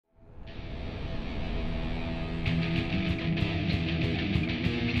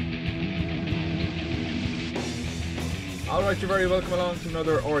All right, you're very welcome along to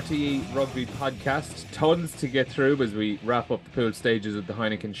another RTÉ Rugby podcast. Tons to get through as we wrap up the pool stages of the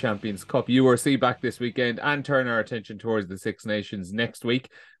Heineken Champions Cup. URC back this weekend and turn our attention towards the Six Nations next week.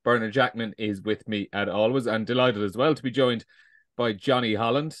 Bernard Jackman is with me as always, and delighted as well to be joined by Jonny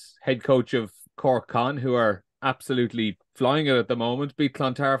Holland, head coach of Cork Con, who are absolutely flying it at the moment. Beat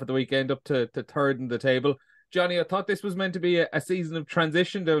Clontarf at the weekend up to third in the table. Jonny, I thought this was meant to be a season of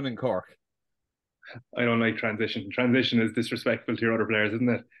transition down in Cork. I don't like transition. Transition is disrespectful to your other players, isn't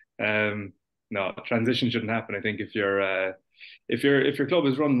it? No, transition shouldn't happen. I think if your club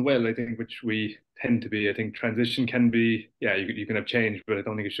is run well, I think, which we tend to be, I think transition can be, yeah, you can have change, but I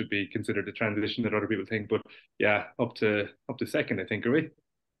don't think it should be considered a transition that other people think. But yeah, up to second, I think, are we?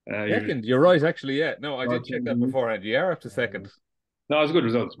 Second, you're right, actually. Yeah, no, I did check that beforehand. You are up to second. No, it's good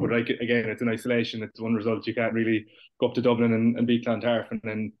results, but like again, it's an isolation. It's one result. You can't really go up to Dublin and beat Clontarf and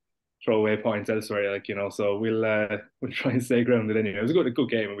then throw away points elsewhere, like, you know. So we'll try and stay grounded anyway. It was a good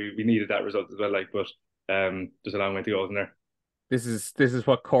game, and we needed that result as well. Like, but there's a long way to go, isn't there? This is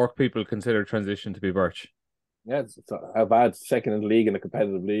what Cork people consider transition to be, Birch. Yeah, it's a bad second in the league, in a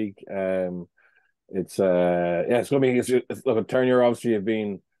competitive league. It's going to be. Look, at Turner obviously have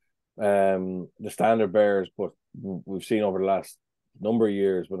been the standard bearers, but we've seen over the last number of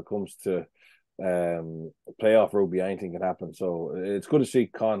years when it comes to playoff rugby, anything can happen. So it's good to see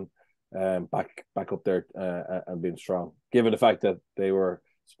Con back up there and being strong, given the fact that they were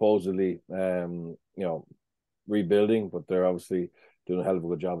supposedly rebuilding, but they're obviously doing a hell of a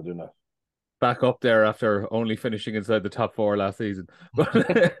good job of doing that. Back up there after only finishing inside the top four last season.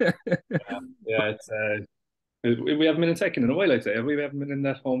 Yeah, it's we haven't been in second in a while, I'd say. We haven't been in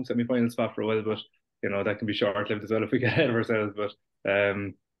that home semi-final spot for a while, but you know, that can be short-lived as well if we get ahead of ourselves. But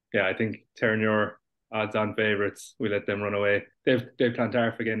yeah, I think turn your odds-on favourites, we let them run away. They've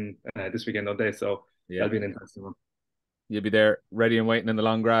Clontarf again this weekend, don't they? So yeah, that'll be an interesting one. You'll be there ready and waiting in the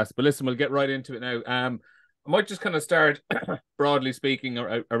long grass. But listen, we'll get right into it now. I might just kind of start broadly speaking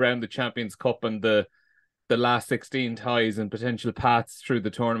around the Champions Cup and the last 16 ties and potential paths through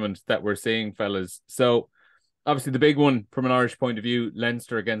the tournament that we're seeing, fellas. So obviously the big one from an Irish point of view,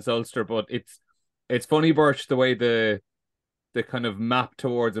 Leinster against Ulster, but it's funny, Birch, the way the kind of map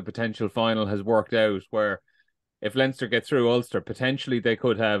towards a potential final has worked out, where if Leinster get through Ulster, potentially they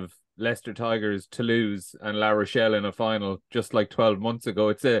could have Leicester Tigers, Toulouse and La Rochelle in a final, just like 12 months ago.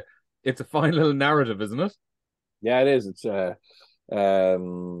 It's a fine little narrative, isn't it? Yeah, it is. It's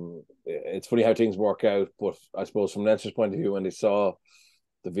funny how things work out, but I suppose from Leinster's point of view, when they saw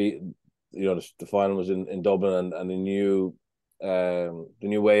the final was in Dublin and the new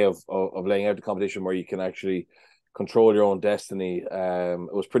way of laying out the competition where you can actually control your own destiny,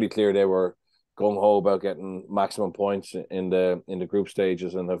 it was pretty clear they were gung-ho about getting maximum points in the group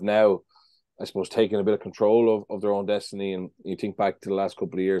stages, and have now, I suppose, taken a bit of control of their own destiny. And you think back to the last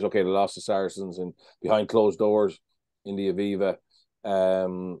couple of years, okay, they lost to Saracens and behind closed doors in the Aviva,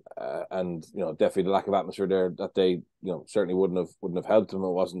 and you know, definitely the lack of atmosphere there that day, you know, certainly wouldn't have helped them. It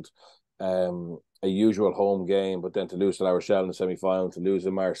wasn't a usual home game, but then to lose to La Rochelle in the semi-final, to lose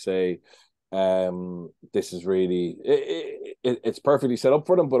to Marseille, this is really it's perfectly set up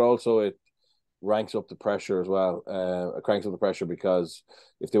for them, but also it ranks up the pressure as well. It cranks up the pressure, because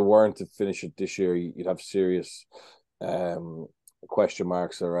if they weren't to finish it this year, you'd have serious question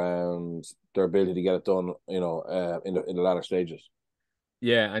marks around their ability to get it done, you know, in the latter stages.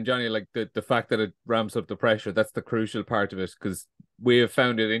 Yeah, and Jonny, like the fact that it ramps up the pressure, that's the crucial part of it, because we have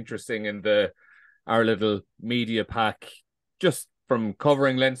found it interesting in our little media pack, just from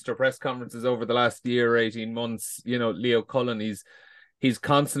covering Leinster press conferences over the last year or 18 months. You know, Leo Cullen, he's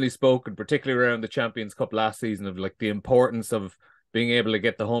constantly spoken, particularly around the Champions Cup last season, of like the importance of being able to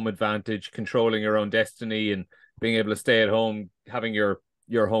get the home advantage, controlling your own destiny, and being able to stay at home, having your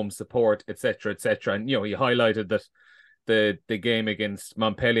home support, etc., etc. And you know, he highlighted that the game against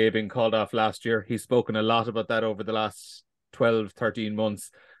Montpellier being called off last year. He's spoken a lot about that over the last 12, 13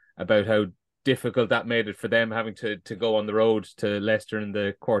 months, about how difficult that made it for them, having to go on the road to Leicester in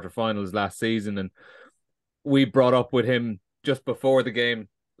the quarterfinals last season. And we brought up with him just before the game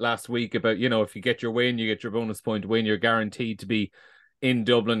last week about, you know, if you get your win, you get your bonus point win, you're guaranteed to be in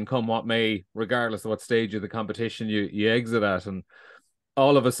Dublin come what may, regardless of what stage of the competition you exit at. And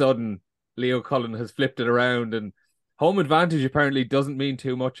all of a sudden, Leo Cullen has flipped it around, and home advantage apparently doesn't mean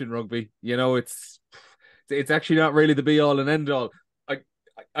too much in rugby. You know, it's actually not really the be all and end all.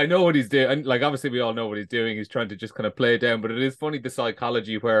 I know what he's doing. Like, obviously we all know what he's doing. He's trying to just kind of play it down, but it is funny, the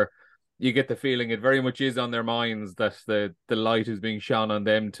psychology, where you get the feeling it very much is on their minds that the light is being shone on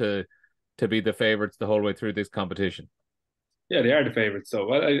them to be the favourites the whole way through this competition. Yeah, they are the favourites.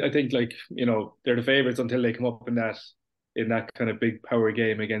 So I think, like, you know, they're the favourites until they come up in that in that kind of big power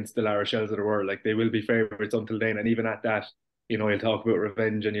game against the La Rochelles of the world. Like they will be favourites until then, and even at that, you know, you'll talk about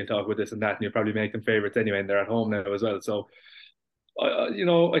revenge and you'll talk about this and that, and you'll probably make them favourites anyway, and they're at home now as well. So you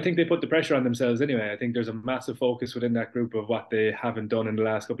know, I think they put the pressure on themselves anyway. I think there's a massive focus within that group of what they haven't done in the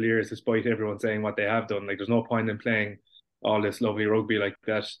last couple of years, despite everyone saying what they have done. Like, there's no point in playing all this lovely rugby like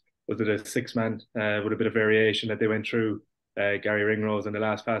that. Was it a six-man with a bit of variation that they went through? Gary Ringrose in the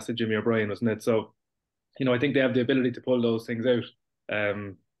last pass to Jimmy O'Brien, wasn't it? So, you know, I think they have the ability to pull those things out.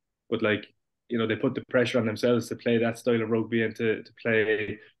 But like, you know, they put the pressure on themselves to play that style of rugby and to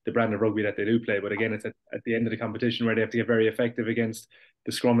play the brand of rugby that they do play. But again, it's at the end of the competition where they have to get very effective against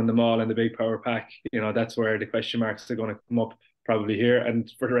the scrum and the maul and the big power pack. You know, that's where the question marks are going to come up probably here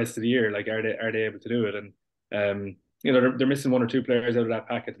and for the rest of the year. Like, are they able to do it? And you know, they're missing one or two players out of that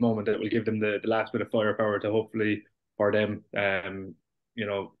pack at the moment that will give them the last bit of firepower to hopefully for them you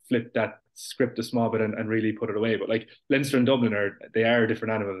know, flip that script a small bit and really put it away. But like Leinster and Dublin they are a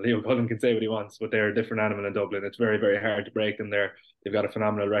different animal. Leo Cullen can say what he wants, but they're a different animal in Dublin. It's very, very hard to break them there. They've got a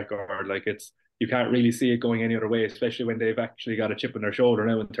phenomenal record. Like, you can't really see it going any other way, especially when they've actually got a chip on their shoulder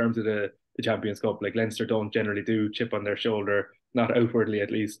now in terms of the Champions Cup. Like, Leinster don't generally do chip on their shoulder, not outwardly at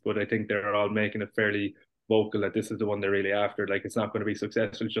least, but I think they're all making it fairly vocal that this is the one they're really after. Like, it's not going to be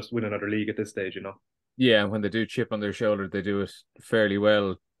successful, it's just win another league at this stage, you know. Yeah, when they do chip on their shoulder, they do it fairly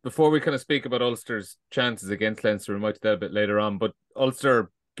well. Before we kind of speak about Ulster's chances against Leinster, we might do that a bit later on, but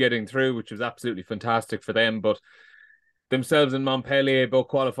Ulster getting through, which was absolutely fantastic for them, but themselves and Montpellier both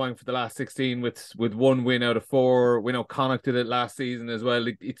qualifying for the last 16 with one win out of 4. We know Connacht did it last season as well.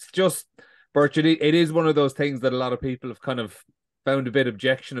 It's just, virtually, it is one of those things that a lot of people have kind of found a bit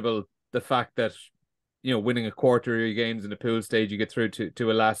objectionable, the fact that, you know, winning a quarter of your games in the pool stage, you get through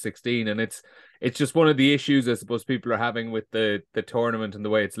to a last 16, and it's just one of the issues I suppose people are having with the tournament and the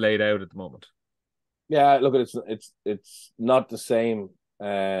way it's laid out at the moment. Yeah, look, it's not the same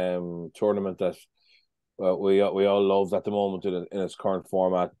tournament that we all love at the moment in its current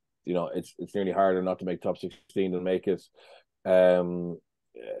format. You know, it's nearly harder not to make top 16 than make it.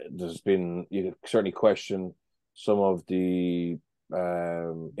 There's been, you can certainly question some of the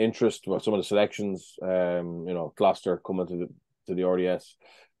interest, well, some of the selections. You know, Gloucester coming to the RDS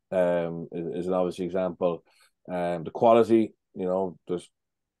is an obvious example. The quality, you know, there's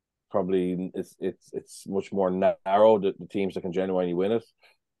probably it's much more narrow, the teams that can genuinely win it.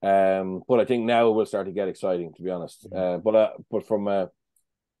 But I think now it will start to get exciting, to be honest. But from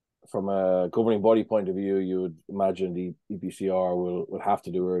a governing body point of view, you would imagine the EPCR will have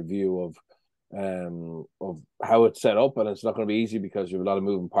to do a review of how it's set up, and it's not going to be easy because you have a lot of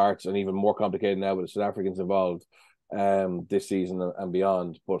moving parts, and even more complicated now with the South Africans involved this season and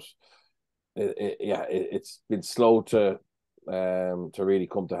beyond. But it's been slow to really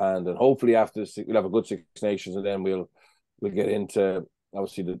come to hand, and hopefully after this we'll have a good Six Nations, and then we'll get into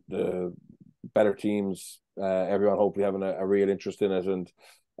obviously the better teams. Everyone hopefully having a real interest in it,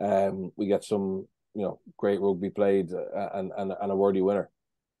 and we get some, you know, great rugby played and a worthy winner.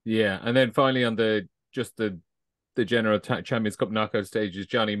 Yeah, and then finally on the general Champions Cup knockout stages,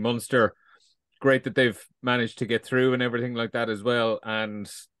 Jonny, Munster, great that they've managed to get through and everything like that as well.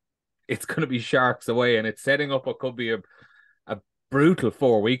 And it's going to be Sharks away, and it's setting up what could be a brutal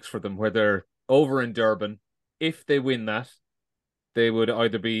 4 weeks for them, where they're over in Durban. If they win that, they would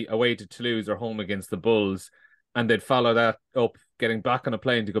either be away to Toulouse or home against the Bulls, and they'd follow that up, getting back on a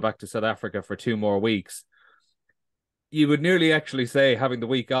plane to go back to South Africa for 2 more weeks. You would nearly actually say having the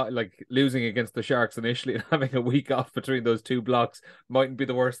week off, like losing against the Sharks initially and having a week off between those 2 blocks, mightn't be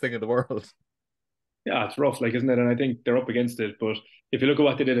the worst thing in the world. Yeah, it's rough, like, isn't it? And I think they're up against it. But if you look at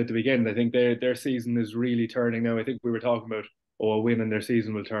what they did at the weekend, I think their season is really turning now. I think we were talking about, a win and their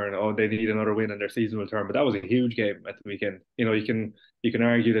season will turn. Oh, they need another win and their season will turn. But that was a huge game at the weekend. You know, you can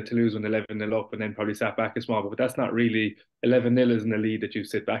argue that Toulouse went 11-0 up and then probably sat back a small, but that's not really 11-0 isn't a lead that you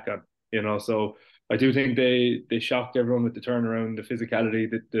sit back on. You know, so I do think they shocked everyone with the turnaround, the physicality,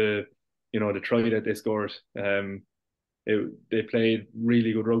 the try that they scored. They played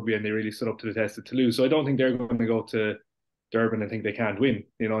really good rugby and they really stood up to the test of Toulouse. So I don't think they're going to go to Durban and think they can't win.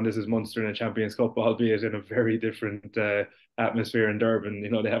 You know, and this is Munster in a Champions Cup, albeit in a very different atmosphere in Durban.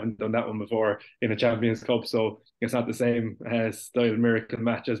 You know, they haven't done that one before in a Champions Cup, so it's not the same style miracle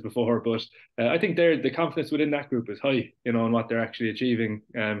match as before. But I think the confidence within that group is high, you know, and what they're actually achieving.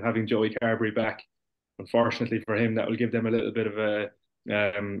 Having Joey Carbery back, unfortunately for him, that will give them a little bit of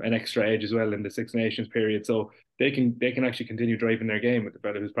an extra edge as well in the Six Nations period. So they can actually continue driving their game with the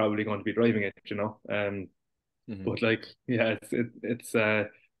fella who's probably going to be driving it, you know. But like, yeah, it's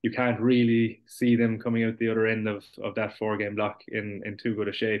you can't really see them coming out the other end of that 4 game block in too good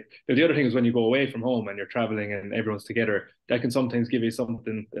a shape. But the other thing is when you go away from home and you're traveling and everyone's together, that can sometimes give you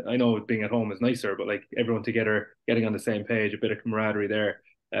something. I know being at home is nicer, but like everyone together, getting on the same page, a bit of camaraderie there.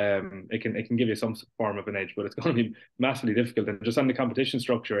 It can give you some form of an edge, but it's going to be massively difficult. And just on the competition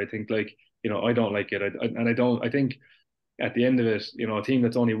structure, I think like I don't like it, I think at the end of it, a team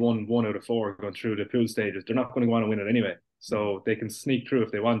that's only won 1 out of 4 going through the pool stages, they're not going to go on and win it anyway. So they can sneak through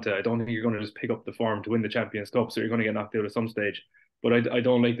if they want to. I don't think you're going to just pick up the form to win the Champions Cup, so you're going to get knocked out at some stage. But I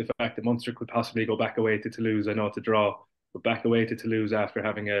don't like the fact that Munster could possibly go back away to Toulouse. I know it's a draw, but back away to Toulouse after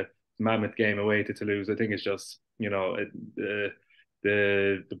having a mammoth game away to Toulouse, I think it's just,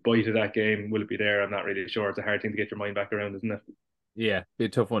 the bite of that game, will it be there? I'm not really sure. It's a hard thing to get your mind back around, isn't it? Yeah, be a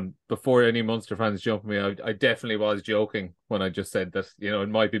tough one. Before any Munster fans jump me, I definitely was joking when I just said that, it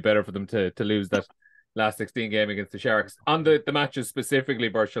might be better for them to lose that last 16 game against the Sharks. On the matches specifically,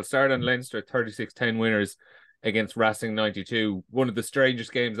 Bert, shall start on Leinster, 36-10 winners against Racing 92. One of the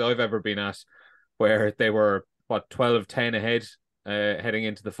strangest games I've ever been at, where they were, 12-10 ahead heading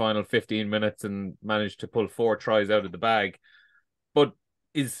into the final 15 minutes and managed to pull 4 tries out of the bag. But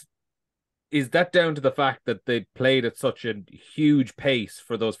is that down to the fact that they played at such a huge pace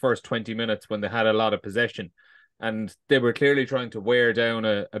for those first 20 minutes when they had a lot of possession, and they were clearly trying to wear down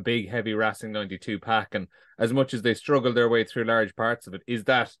a big, heavy Racing 92 pack, and as much as they struggled their way through large parts of it, is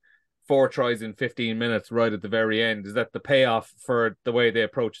that 4 tries in 15 minutes right at the very end, is that the payoff for the way they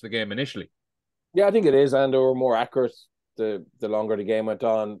approached the game initially? Yeah, I think it is, and they were more accurate the longer the game went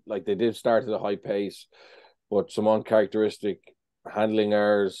on. Like, they did start at a high pace, but some uncharacteristic handling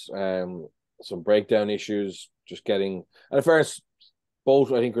errors, some breakdown issues, just getting, and at first,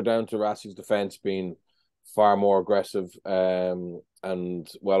 both I think were down to Racing's defence being far more aggressive and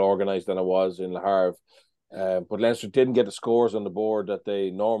well organised than it was in Le Havre. But Leinster didn't get the scores on the board that they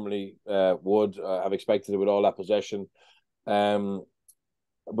normally would have expected with all that possession.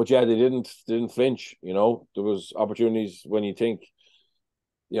 But yeah, they didn't flinch. There was opportunities when you think,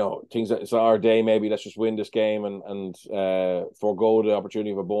 things that it's our day, maybe let's just win this game and forego the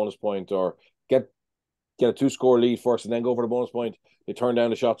opportunity of a bonus point, or get a 2-score lead first and then go for the bonus point. They turned down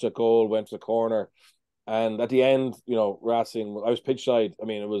the shots at goal, went to the corner. And at the end, Racing, I was pitch side. I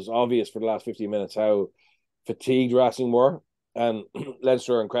mean, it was obvious for the last 15 minutes how fatigued Racing were, and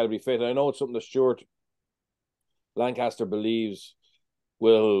Leinster are incredibly fit. And I know it's something that Stuart Lancaster believes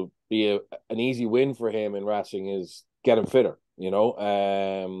will be an easy win for him in Racing, is get him fitter, and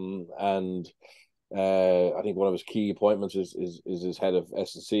I think one of his key appointments is his head of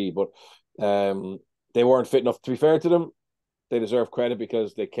S&C, but they weren't fit enough. To be fair to them, they deserve credit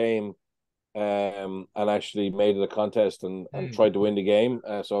because they came and actually made it a contest and tried to win the game.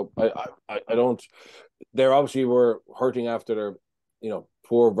 So I don't. They obviously were hurting after their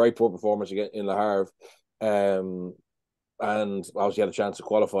very poor performance again in Le Havre, and obviously had a chance of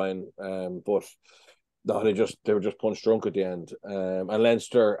qualifying. But no, they were just punch drunk at the end. And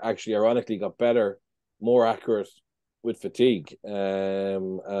Leinster actually, ironically, got better, more accurate with fatigue,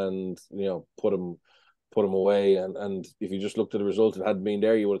 and put them away. And if you just looked at the result, it hadn't been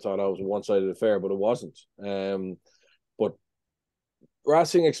there, you would have thought it was a one-sided affair, but it wasn't. But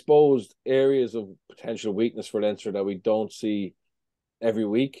Racing exposed areas of potential weakness for Leinster that we don't see every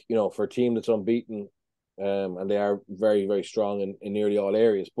week. For a team that's unbeaten, and they are very, very strong in nearly all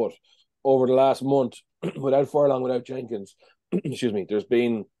areas. But over the last month, without Furlong, without Jenkins, excuse me, there's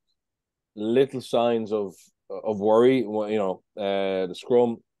been little signs of worry. The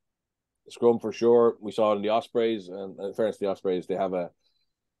scrum for sure. We saw it in the Ospreys, and in fairness, the Ospreys, they have a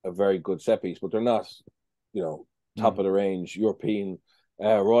very good set piece, but they're not, top of the range European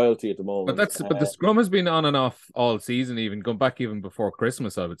royalty at the moment. But the scrum has been on and off all season, even going back even before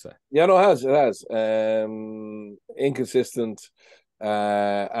Christmas, I would say. Yeah, no, it has. Inconsistent.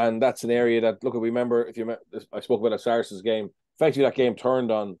 And that's an area that, look, remember, I spoke about a Saracens game. Effectively, that game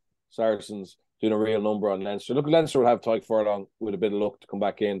turned on Saracens doing a real number on Leinster. Look, Leinster will have Tyke Furlong with a bit of luck to come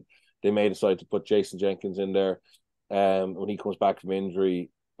back in. They may decide to put Jason Jenkins in there when he comes back from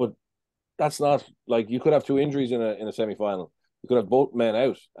injury. But that's not, like, you could have 2 injuries in a semi-final. You could have both men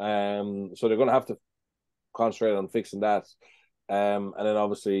out. So they're going to have to concentrate on fixing that. And then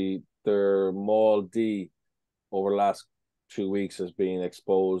obviously their Maul D over the last 2 weeks has been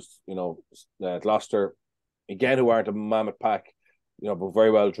exposed. Gloucester, again, who aren't a mammoth pack, but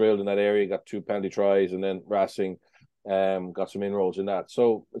very well drilled in that area, got 2 penalty tries, and then Racing got some inroads in that.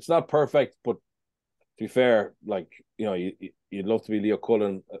 So it's not perfect, but to be fair, you'd love to be Leo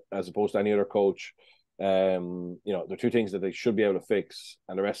Cullen as opposed to any other coach. There are 2 things that they should be able to fix,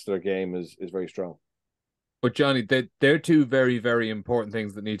 and the rest of their game is very strong. But Johnny, they're two very, very important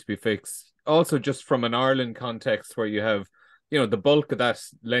things that need to be fixed. Also, just from an Ireland context where you have, the bulk of that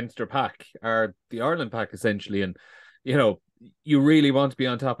Leinster pack are the Ireland pack essentially. And, you really want to be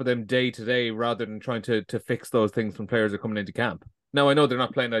on top of them day to day rather than trying to fix those things when players are coming into camp. Now, I know they're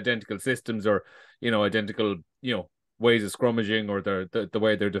not playing identical systems or, identical, ways of scrummaging or the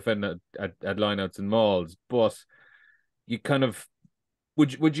way they're defending at lineouts and mauls, but you kind of,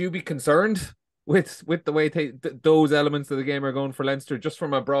 would you be concerned with the way those elements of the game are going for Leinster, just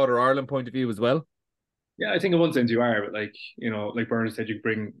from a broader Ireland point of view as well? Yeah, I think in one sense you are, but like Bernard said, you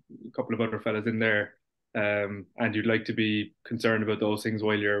bring a couple of other fellas in there, and you'd like to be concerned about those things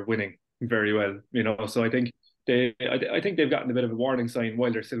while you're winning very well, So I think I think they've gotten a bit of a warning sign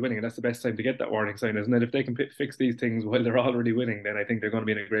while they're still winning, and that's the best time to get that warning sign, isn't it? If they can fix these things while they're already winning, then I think they're going to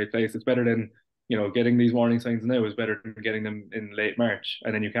be in a great place. It's better than getting these warning signs now is better than getting them in late March,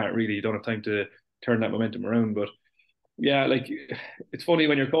 and then you don't have time to turn that momentum around. But yeah, like it's funny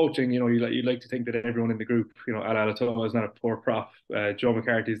when you're coaching, you like to think that everyone in the group, Al Alatoa is not a poor prop. Joe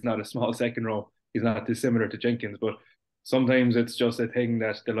McCarthy is not a small second row. He's not dissimilar to Jenkins, but sometimes it's just a thing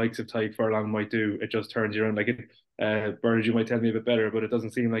that the likes of Tadhg Furlong might do. It just turns you around. Like Bernard, you might tell me a bit better, but it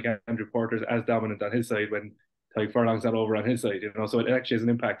doesn't seem like Andrew Porter's as dominant on his side when Tadhg Furlong's not over on his side, So it actually has an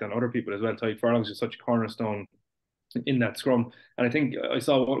impact on other people as well. Tadhg Furlong's just such a cornerstone in that scrum. And I think I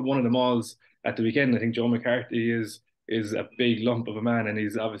saw one of the mauls at the weekend. I think Joe McCarthy is a big lump of a man, and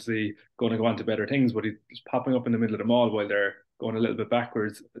he's obviously going to go on to better things, but he's popping up in the middle of the maul while they're going a little bit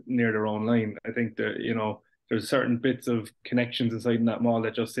backwards near their own line. I think that, there's certain bits of connections inside in that maul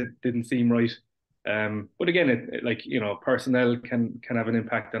that just didn't seem right. But again, personnel can have an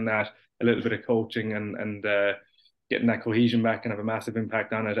impact on that. A little bit of coaching and getting that cohesion back can have a massive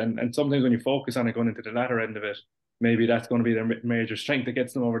impact on it. And sometimes when you focus on it going into the latter end of it, maybe that's going to be their major strength that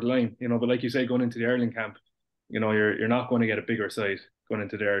gets them over the line. But like you say, going into the Ireland camp, you're not going to get a bigger side going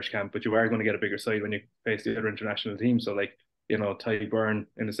into the Irish camp, but you are going to get a bigger side when you face the other international teams. So Tadhg Byrne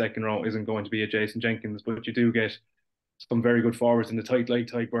in the second row isn't going to be a Jason Jenkins, but you do get some very good forwards in the tight like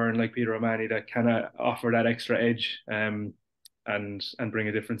Tadhg Byrne, like Peter O'Mahony, that kind of offer that extra edge, and bring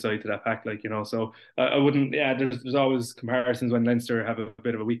a different side to that pack, So I wouldn't. Yeah, there's always comparisons when Leinster have a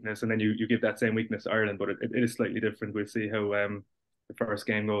bit of a weakness, and then you give that same weakness to Ireland, but it is slightly different. We'll see how the first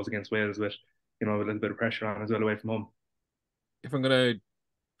game goes against Wales with with a little bit of pressure on as well away from home. If I'm going to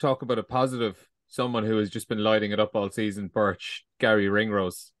talk about a positive, someone who has just been lighting it up all season, Birch, Gary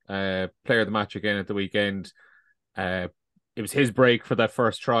Ringrose, player of the match again at the weekend. It was his break for that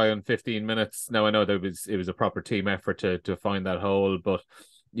first try on 15 minutes. Now I know it was a proper team effort to find that hole, but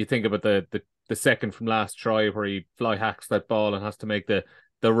you think about the second from last try where he fly hacks that ball and has to make the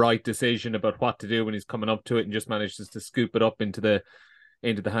right decision about what to do when he's coming up to it, and just manages to scoop it up into the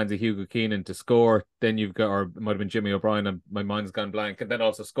hands of Hugo Keenan to score. Then you've got, or it might have been Jimmy O'Brien, and my mind's gone blank, and then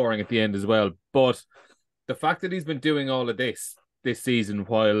also scoring at the end as well. But the fact that he's been doing all of this season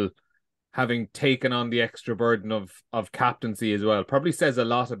while having taken on the extra burden of captaincy as well probably says a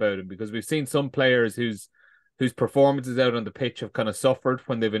lot about him, because we've seen some players whose performances out on the pitch have kind of suffered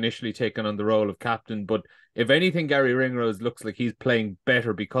when they've initially taken on the role of captain. But if anything, Gary Ringrose looks like he's playing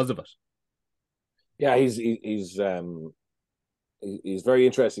better because of it. Yeah, he's very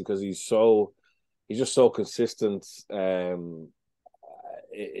interesting because he's just so consistent,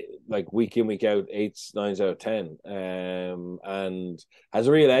 like week in, week out, 8s, 9s out of 10, and has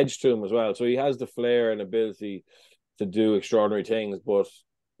a real edge to him as well. So he has the flair and ability to do extraordinary things, but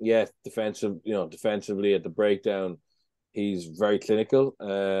yeah, defensively at the breakdown, he's very clinical,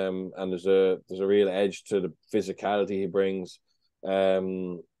 and there's a real edge to the physicality he brings,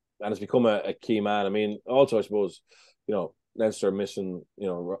 and it's become a key man. I mean, also I suppose, Leinster missing,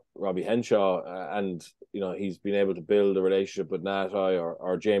 Robbie Henshaw, and he's been able to build a relationship with Natai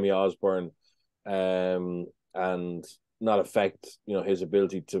or Jamie Osborne, and not affect his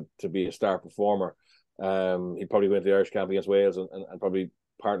ability to be a star performer. He probably went to the Irish camp against Wales and probably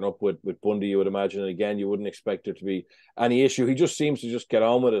partner up with Bundee, you would imagine. And again, you wouldn't expect there to be any issue. He just seems to just get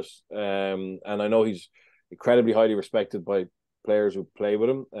on with it, and I know he's incredibly highly respected by players who play with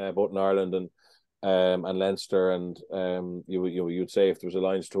him, both in Ireland and Leinster, and you'd say if there was a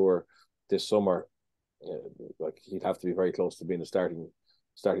Lions tour this summer, like he'd have to be very close to being a starting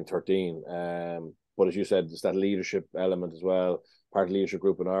 13. But as you said, there's that leadership element as well. Part of the leadership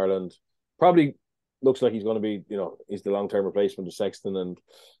group in Ireland. Probably looks like he's going to be, he's the long-term replacement of Sexton, and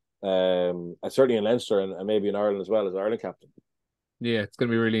certainly in Leinster and maybe in Ireland as well as Ireland captain. Yeah, it's going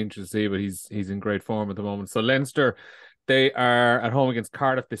to be really interesting to see, but he's in great form at the moment. So Leinster, they are at home against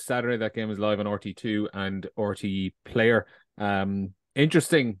Cardiff this Saturday. That game is live on RT2 and RTÉ Player.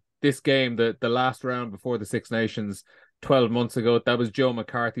 Interesting this game, the last round before the Six Nations 12 months ago, that was Joe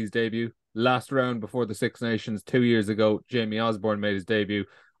McCarthy's debut. Last round before the Six Nations 2 years ago, Jamie Osborne made his debut.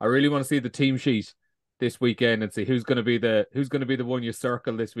 I really want to see the team sheet this weekend and see who's going to be the one you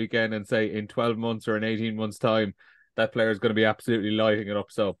circle this weekend and say in 12 months or in 18 months time that player is going to be absolutely lighting it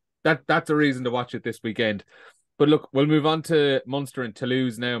up. So that's a reason to watch it this weekend. But look, we'll move on to Munster and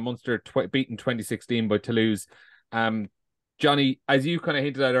Toulouse now. Munster beaten 2016 by Toulouse. Jonny, as you kind of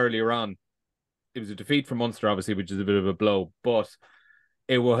hinted at earlier on, it was a defeat for Munster, obviously, which is a bit of a blow, but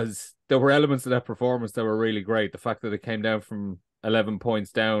there were elements of that performance that were really great. The fact that it came down from 11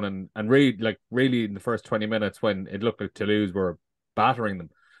 points down and really in the first 20 minutes when it looked like Toulouse were battering them.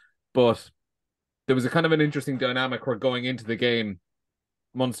 But there was a kind of an interesting dynamic where going into the game,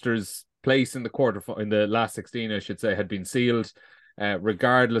 Munster's place in the last 16, I should say, had been sealed.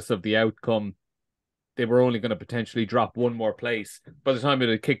 Regardless of the outcome, they were only going to potentially drop one more place. By the time it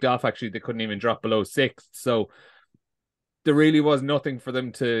had kicked off, actually, they couldn't even drop below sixth. So there really was nothing for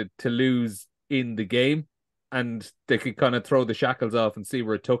them to lose in the game, and they could kind of throw the shackles off and see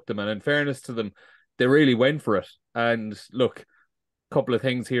where it took them. And in fairness to them, they really went for it. And look, a couple of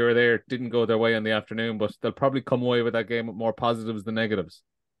things here or there didn't go their way in the afternoon, but they'll probably come away with that game with more positives than negatives.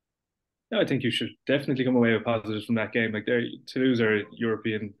 No, I think you should definitely come away with positives from that game. Like Toulouse are a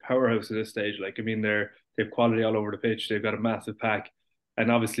European powerhouse at this stage. Like, I mean, they have quality all over the pitch. They've got a massive pack, and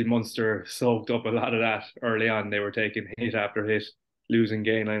obviously Munster soaked up a lot of that early on. They were taking hit after hit, losing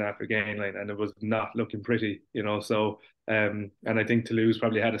gain line after gain line, and it was not looking pretty, you know. So, and I think Toulouse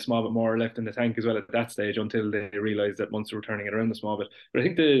probably had a small bit more left in the tank as well at that stage until they realised that Munster were turning it around a small bit. But I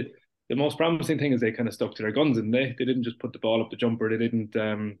think the most promising thing is they kind of stuck to their guns, and they didn't just put the ball up the jumper. They didn't.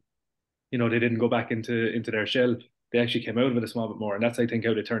 They didn't go back into their shell. They actually came out of it a small bit more, and that's, I think,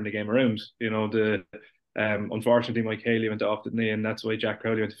 how they turned the game around. Unfortunately, Mike Haley went off the knee, and that's why Jack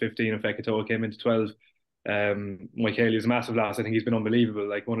Crowley went to 15 and Fekitoa came into 12. Mike Haley was a massive loss. I think he's been unbelievable.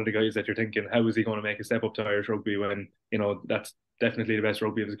 Like, one of the guys that you're thinking, how is he going to make a step up to Irish rugby when, that's definitely the best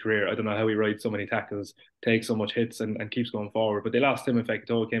rugby of his career. I don't know how he rides so many tackles, takes so much hits, and keeps going forward. But they lost him, and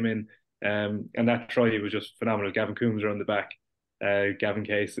Fekitoa came in, and that try was just phenomenal. Gavin Coombs around the back. Gavin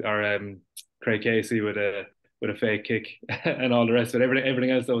Casey or Craig Casey with a fake kick and all the rest of it. Everything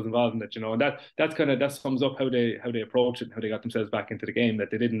else that was involved in it, and that sums up how they approached it and how they got themselves back into the game.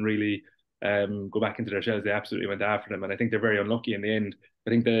 That they didn't really go back into their shells. They absolutely went after them, and I think they're very unlucky in the end. I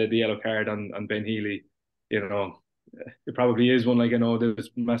think the yellow card on Ben Healy, it probably is one. Like, there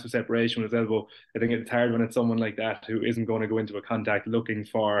was massive separation with his elbow. I think it's hard when it's someone like that who isn't going to go into a contact looking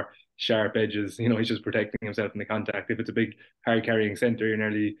for sharp edges. He's just protecting himself in the contact. If it's a big hard carrying centre, you're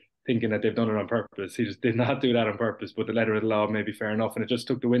nearly thinking that they've done it on purpose. He just did not do that on purpose, but the letter of the law may be fair enough, and it just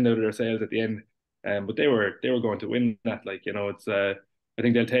took the wind out of their sails at the end. But they were going to win that. Like, it's I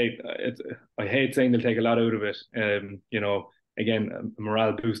think they'll take it's. I hate saying they'll take a lot out of it. Again, a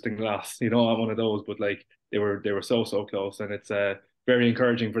morale boosting loss, on one of those, but like they were so close, and it's very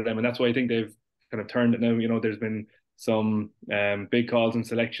encouraging for them, and that's why I think they've kind of turned it now. There's been some big calls in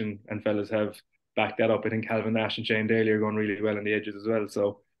selection, and fellas have backed that up. I think Calvin Nash and Shane Daly are going really well in the edges as well.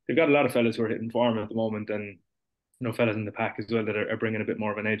 So they've got a lot of fellas who are hitting form at the moment, and fellas in the pack as well that are bringing a bit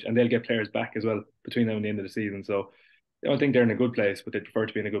more of an edge, and they'll get players back as well between now and the end of the season. So I don't think they're in a good place, but they prefer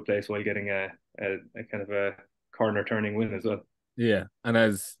to be in a good place while getting a kind of a corner turning win as well. Yeah, and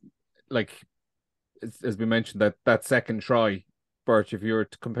as we mentioned, that second try, Birch, if you were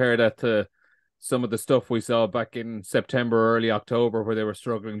to compare that to some of the stuff we saw back in September, early October, where they were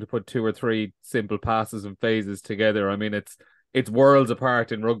struggling to put 2 or 3 simple passes and phases together, I mean, it's worlds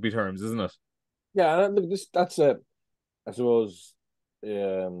apart in rugby terms, isn't it? Yeah, and look, that's I suppose,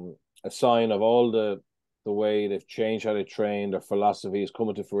 a sign of all the way they've changed how they train, their philosophy is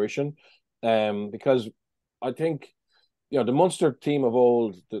coming to fruition. Because I think, the Munster team of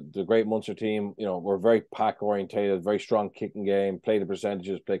old, the great Munster team, were very pack orientated, very strong kicking game, play the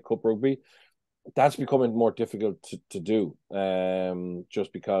percentages, play cup rugby. That's becoming more difficult to do,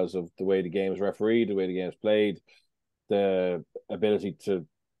 just because of the way the game is refereed, the way the game is played, the ability to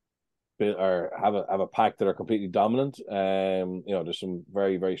build or have a pack that are completely dominant. There's some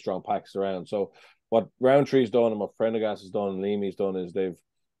very, very strong packs around. So what Rowntree's done and what Prendergast has done and Leamy's done is they've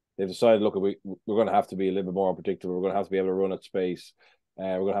decided, look, we're going to have to be a little bit more unpredictable. We're going to have to be able to run at space.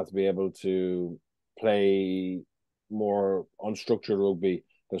 We're going to have to be able to play more unstructured rugby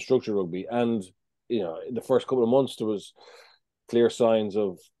than structured rugby. And, in the first couple of months, there was clear signs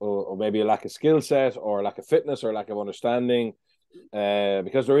of maybe a lack of skill set or a lack of fitness or a lack of understanding,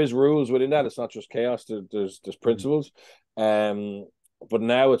 because there is rules within that. It's not just chaos. There's principles. But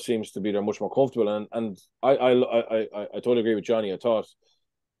now it seems to be they're much more comfortable. And I totally agree with Jonny. I thought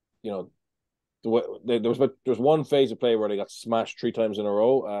you know, there was one phase of play where they got smashed 3 times in a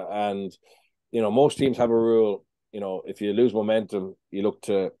row, and most teams have a rule. If you lose momentum, you look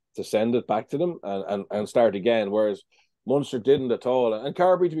to send it back to them and start again. Whereas Munster didn't at all. And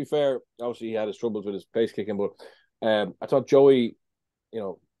Carbery, to be fair, obviously he had his troubles with his place kicking, but I thought Joey,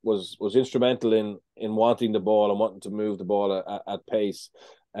 was instrumental in wanting the ball and wanting to move the ball at pace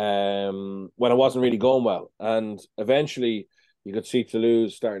when it wasn't really going well. And eventually you could see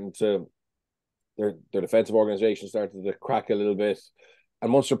Toulouse starting to their defensive organisation started to crack a little bit,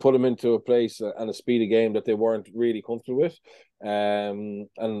 and Munster put them into a place and a speed of game that they weren't really comfortable with. And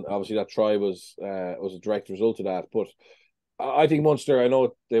obviously that try was a direct result of that. But I think Munster, I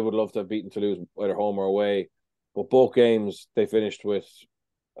know they would love to have beaten Toulouse either home or away, but both games they finished with,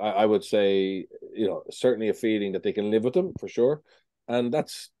 I would say, certainly a feeling that they can live with them for sure. And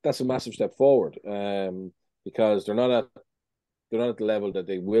that's a massive step forward, because they're not at the level that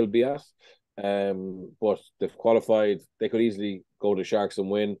they will be at. But they've qualified. They could easily go to Sharks and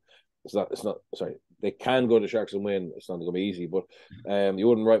win. Sorry, they can go to Sharks and win. It's not going to be easy, but you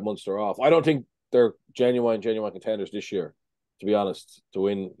wouldn't write Munster off. I don't think they're genuine contenders this year, to be honest, to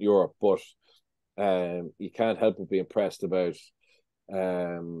win Europe. But you can't help but be impressed about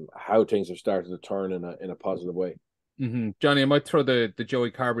how things have started to turn in a positive way. Mm-hmm. Jonny, I might throw the Joey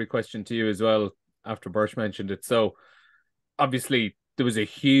Carbery question to you as well after Birch mentioned it. So obviously there was a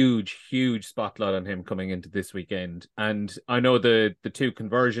huge spotlight on him coming into this weekend. And I know the 2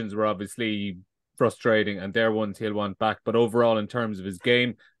 conversions were obviously frustrating and they're ones he'll want back. But overall, in terms of his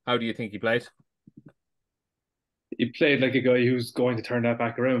game, how do you think he played? He played like a guy who's going to turn that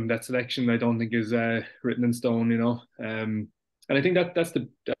back around. That selection, I don't think, is written in stone, And I think that's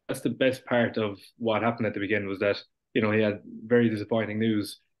the best part of what happened at the beginning was that, he had very disappointing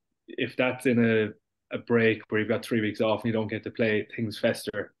news. If that's in a break where you've got 3 weeks off and you don't get to play, things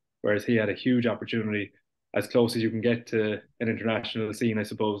fester. Whereas he had a huge opportunity, as close as you can get to an international scene, I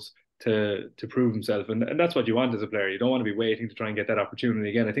suppose, to prove himself. And that's what you want as a player. You don't want to be waiting to try and get that opportunity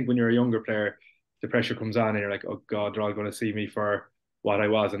again. I think when you're a younger player, the pressure comes on and you're like, oh God, they're all going to see me for what I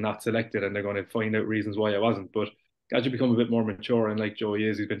was and not selected, and they're going to find out reasons why I wasn't. But as you become a bit more mature, and like Joey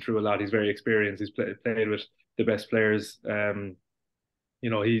is, he's been through a lot. He's very experienced. He's played with the best players.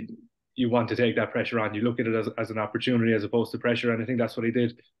 You want to take that pressure on. You look at it as an opportunity as opposed to pressure, and I think that's what he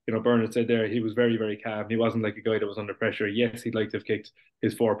did. Bernard said there, he was very, very calm. He wasn't like a guy that was under pressure. Yes, he'd like to have kicked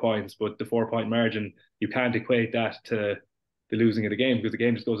his 4 points, but the 4-point margin, you can't equate that to the losing of the game, because the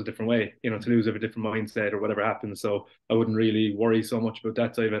game just goes a different way. Toulouse have a different mindset or whatever happens. So I wouldn't really worry so much about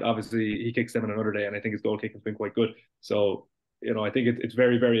that side of it. Obviously, he kicks them on another day, and I think his goal kicking has been quite good. So, I think it's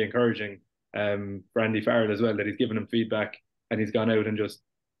very, very encouraging for Andy Farrell as well, that he's given him feedback and he's gone out and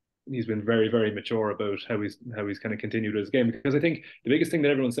he's been very, very mature about how he's kind of continued his game. Because I think the biggest thing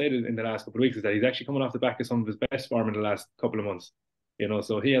that everyone said in the last couple of weeks is that he's actually coming off the back of some of his best form in the last couple of months.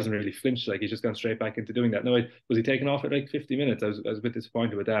 So he hasn't really flinched. Like, he's just gone straight back into doing that. Now, was he taken off at like 50 minutes? I was a bit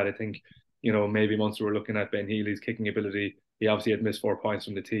disappointed with that. I think, maybe Munster were looking at Ben Healy's kicking ability. He obviously had missed 4 points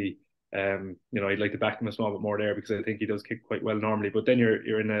from the tee. I'd like to back him a small bit more there, because I think he does kick quite well normally. But then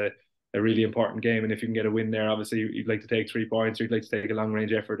you're in a really important game, and if you can get a win there, obviously you'd like to take 3 points, or you'd like to take a long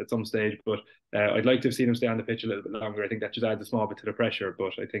range effort at some stage. But I'd like to have seen him stay on the pitch a little bit longer. I think that just adds a small bit to the pressure.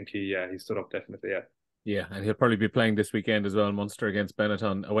 But I think he stood up definitely. Yeah, and he'll probably be playing this weekend as well, Munster against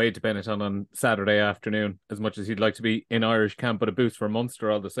Benetton, away to Benetton on Saturday afternoon, as much as he'd like to be in Irish camp, but a boost for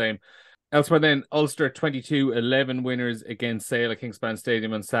Munster all the same. Elsewhere then, Ulster 22-11 winners against Sale at Kingspan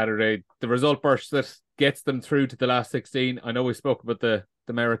Stadium on Saturday. The result burst that gets them through to the last 16. I know we spoke about the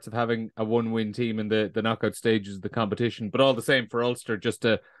merits of having a 1-win team in the knockout stages of the competition, but all the same for Ulster, just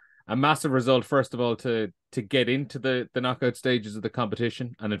a massive result, first of all, to get into the knockout stages of the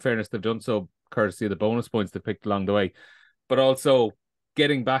competition. And in fairness, they've done so courtesy of the bonus points they picked along the way. But also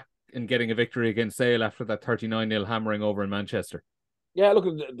getting back and getting a victory against Sale after that 39-0 hammering over in Manchester. Yeah, look,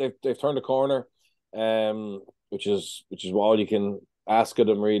 they've turned a corner, which is all you can ask of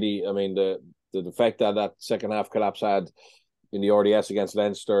them, really. I mean, the effect that second half collapse had in the RDS against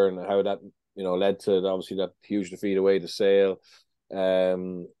Leinster, and how that led to obviously that huge defeat away to Sale,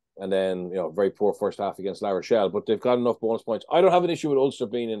 and then very poor first half against La Rochelle. But they've got enough bonus points. I don't have an issue with Ulster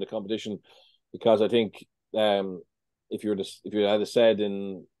being in the competition, because I think if you had said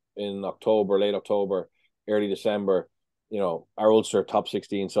in October, late October, early December, our Ulster top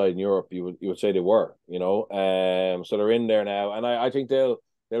 16 side in Europe, you would say they were, so they're in there now, and I think they'll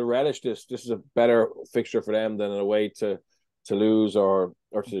relish this. This is a better fixture for them than a way to lose or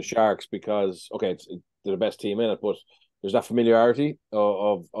to the Sharks, because they're the best team in it, but there's that familiarity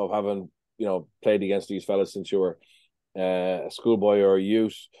of having played against these fellas since you were a schoolboy or a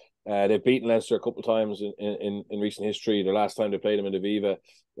youth. They've beaten Leinster a couple of times in recent history. The last time they played them in the Viva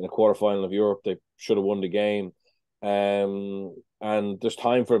in a quarterfinal of Europe, they should have won the game. And there's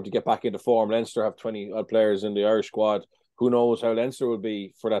time for them to get back into form. Leinster have 20 odd players in the Irish squad. Who knows how Leinster will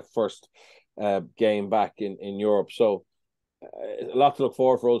be for that first game back in Europe. So a lot to look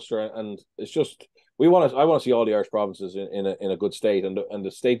forward for Ulster, and it's just I want to see all the Irish provinces in a good state, and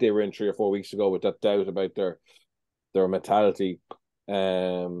the state they were in 3 or 4 weeks ago with that doubt about their mentality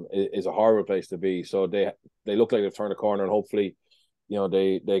is a horrible place to be. So they look like they've turned a corner, and hopefully,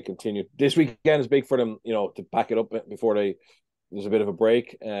 they continue. This weekend is big for them, to pack it up before there's a bit of a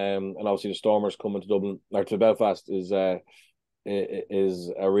break. And obviously the Stormers coming to Dublin or to Belfast is a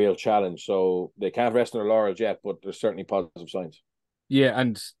real challenge. So they can't rest on their laurels yet, but there's certainly positive signs. Yeah,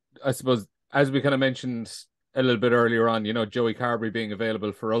 and I suppose as we kind of mentioned a little bit earlier on, Joey Carbery being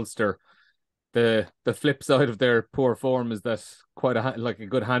available for Ulster. The flip side of their poor form is that quite a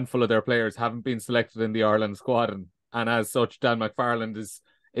good handful of their players haven't been selected in the Ireland squad, and as such, Dan McFarland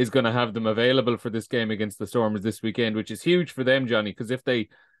is going to have them available for this game against the Stormers this weekend, which is huge for them, Johnny, because if they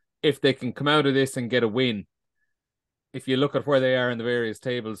can come out of this and get a win, if you look at where they are in the various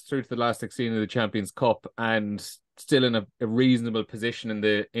tables, through to the last 16 of the Champions Cup and still in a reasonable position in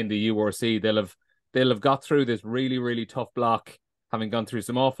the URC, they'll have got through this really, really tough block, having gone through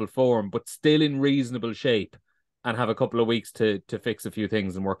some awful form, but still in reasonable shape, and have a couple of weeks to fix a few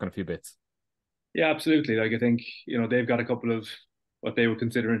things and work on a few bits. Yeah, absolutely. I think, they've got a couple of what they would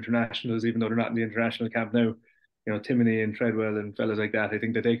consider internationals, even though they're not in the international camp now. Timoney and Treadwell and fellas like that. I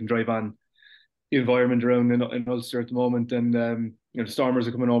think that they can drive on the environment around in Ulster at the moment. And, the Stormers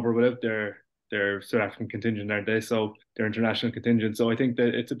are coming over without their South African contingent, aren't they? So their international contingent. So I think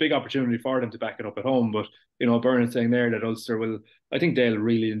that it's a big opportunity for them to back it up at home. But, Bernard's saying there that Ulster I think they'll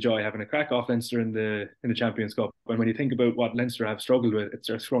really enjoy having a crack off Leinster in the Champions Cup. And when you think about what Leinster have struggled with, it's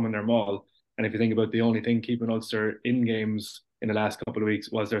their scrum and their maul. And if you think about the only thing keeping Ulster in games in the last couple of weeks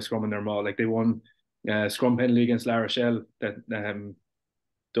was their scrum and their maul. Like they won scrum penalty against La Rochelle that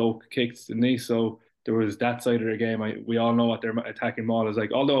Doak kicked the knee. So there was that side of the game. We all know what their attacking maul is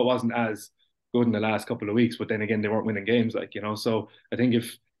like, although it wasn't as good in the last couple of weeks, but then again, they weren't winning games, so I think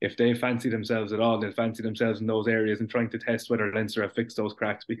if they fancy themselves at all, they'll fancy themselves in those areas and trying to test whether Leinster have fixed those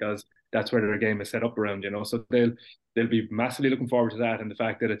cracks, because that's where their game is set up around, so they'll be massively looking forward to that. And the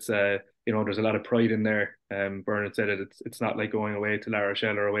fact that it's there's a lot of pride in there. Bernard said it's not like going away to La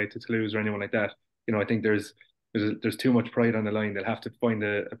Rochelle or away to Toulouse or anyone like that. I think there's too much pride on the line. They'll have to find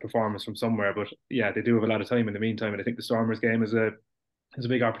a performance from somewhere, but yeah, they do have a lot of time in the meantime, and I think the Stormers game is a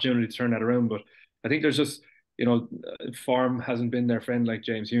big opportunity to turn that around. But I think there's just, form hasn't been their friend. Like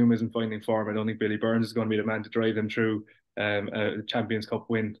James Hume isn't finding form. I don't think Billy Burns is going to be the man to drive them through a Champions Cup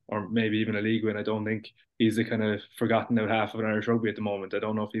win or maybe even a league win. I don't think he's the kind of forgotten out half of an Irish rugby at the moment. I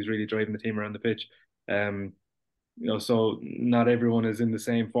don't know if he's really driving the team around the pitch. So not everyone is in the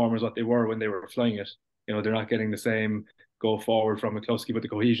same form as what they were when they were flying it. They're not getting the same go forward from McCluskey, but the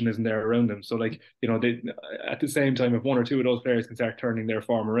cohesion isn't there around them. So they at the same time, if one or two of those players can start turning their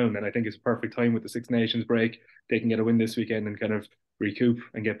form around, then I think it's a perfect time with the Six Nations break. They can get a win this weekend and kind of recoup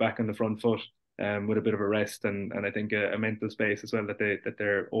and get back on the front foot with a bit of a rest and I think a mental space as well that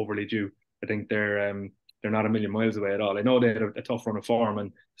they're overly due. I think they're not a million miles away at all. I know they had a tough run of form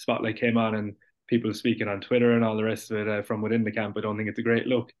and Spotlight came on and people speaking on Twitter and all the rest of it from within the camp. I don't think it's a great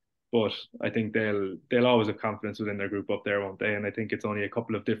look. But I think they'll always have confidence within their group up there, won't they? And I think it's only a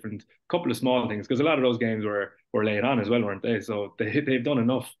couple of small things, because a lot of those games were laid on as well, weren't they? So they've done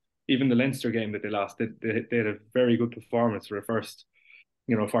enough. Even the Leinster game that they lost, they had a very good performance for the first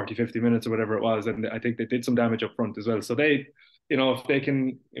 40, 50 minutes or whatever it was, and I think they did some damage up front as well. So they, if they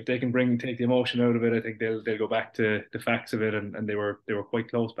can take the emotion out of it, I think they'll go back to the facts of it, and they were quite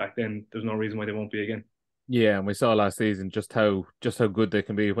close back then. There's no reason why they won't be again. Yeah, and we saw last season just how good they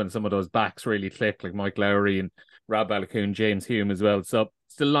can be when some of those backs really click, like Mike Lowry and Rob Balakoon, James Hume as well. So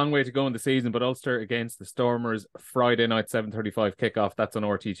still a long way to go in the season, but Ulster against the Stormers, Friday night, 7:35 kickoff. That's on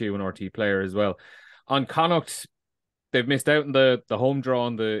RT2 and RT Player as well. On Connacht, they've missed out in the home draw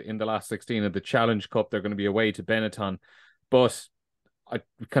in the last 16 of the Challenge Cup. They're going to be away to Benetton, but I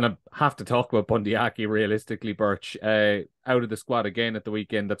kind of have to talk about Bundee Aki realistically, Birch. Out of the squad again at the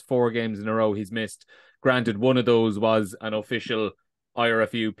weekend. That's 4 games in a row he's missed. Granted, one of those was an official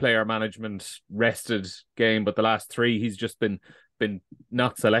IRFU player management rested game, but the last 3 he's just been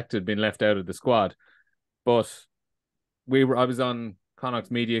not selected, been left out of the squad. But I was on Connacht's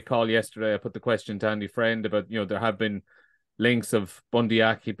media call yesterday. I put the question to Andy Friend about, there have been links of Bundee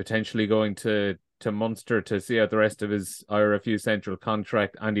Aki potentially going to Munster to see out the rest of his IRFU central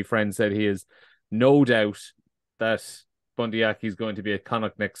contract. Andy Friend said he has no doubt that Bundee Aki is going to be at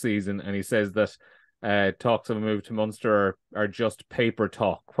Connacht next season, and he says that talks of a move to Munster are just paper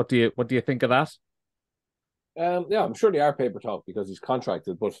talk. What do you think of that? Yeah, I'm sure they are paper talk because he's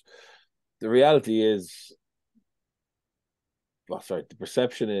contracted, but the reality is, the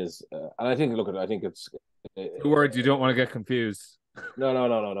perception is, and I think, I think it's 2 words you don't want to get confused.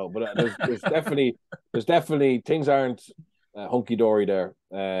 No. But there's definitely things aren't hunky dory there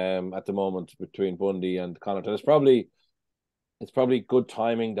at the moment between Bundee and Connacht. And it's probably good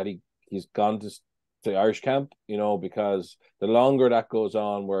timing that he's gone to the Irish camp, because the longer that goes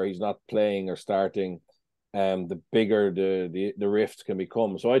on where he's not playing or starting, the bigger the rift can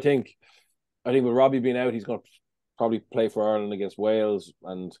become. So I think with Robbie being out, he's going to probably play for Ireland against Wales,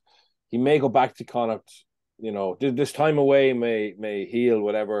 and he may go back to Connacht. This time away may heal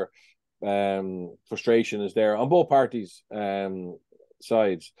whatever frustration is there on both parties'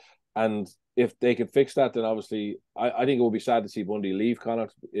 sides. And if they can fix that, then obviously I think it would be sad to see Bundee leave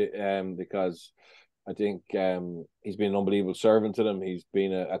Connacht, because I think he's been an unbelievable servant to them. He's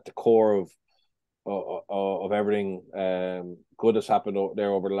been at the core of everything good that's happened there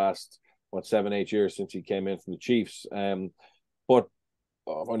over the last 7-8 years since he came in from the Chiefs. But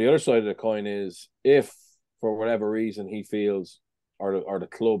on the other side of the coin is, if for whatever reason he feels, or the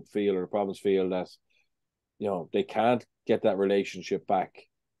club feel, or the province feel that they can't get that relationship back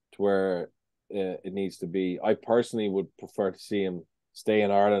to where it needs to be, I personally would prefer to see him stay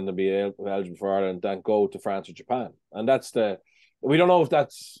in Ireland and be eligible for Ireland than go to France or Japan. And we don't know if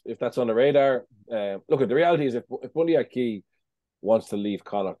that's on the radar. Look, the reality is, if Bundee Aki wants to leave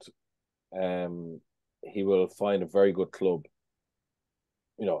Connacht, he will find a very good club,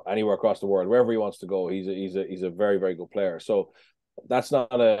 anywhere across the world, wherever he wants to go. He's a very, very good player. So that's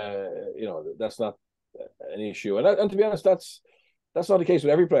not an issue. And to be honest, that's not the case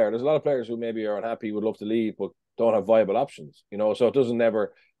with every player. There's a lot of players who maybe are unhappy, would love to leave, but don't have viable options. So it doesn't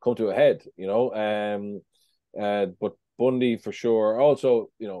never come to a head. But Bundee for sure.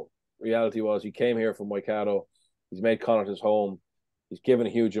 Also, reality was, he came here from Waikato. He's made Connacht his home. He's given a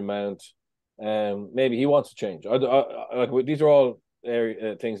huge amount. Maybe he wants to change. These are all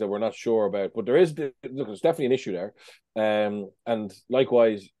things that we're not sure about, but there's definitely an issue there. And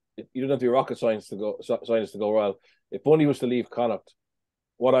likewise, you don't have to be rocket science to go well. If Bundee was to leave Connacht,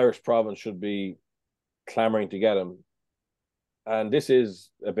 what Irish province should be clamoring to get him? And this is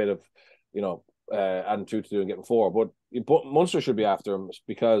a bit of adding 2 to 2 and getting 4, but Munster should be after him,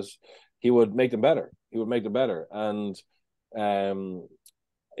 because he would make them better. And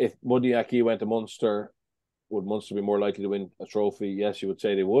if Bundee Aki went to Munster, would Munster be more likely to win a trophy? Yes, you would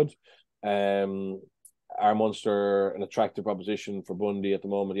say they would. Are Munster an attractive proposition for Bundee at the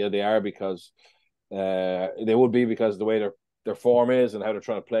moment? Yeah, they are, because they would be, because the way their form is and how they're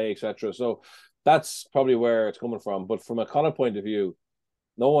trying to play, etc. So that's probably where it's coming from. But from a Connacht point of view,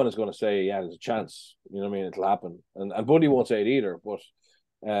 no one is going to say, yeah, there's a chance. It'll happen. And Bundee won't say it either. But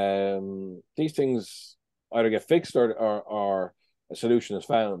these things either get fixed or a solution is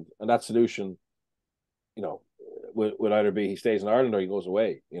found. And that solution, would either be he stays in Ireland or he goes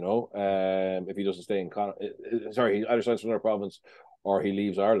away. If he doesn't stay in he either signs for another province or he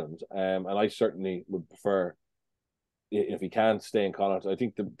leaves Ireland. And I certainly would prefer, if he can't stay in Connacht, I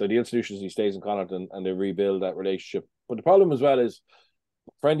think the ideal solution is he stays in Connacht and they rebuild that relationship. But the problem as well is,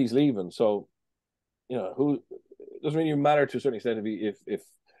 Friendly's leaving, so who doesn't really matter to a certain extent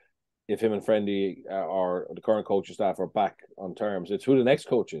if him and Friendly or the current coaching staff are back on terms. It's who the next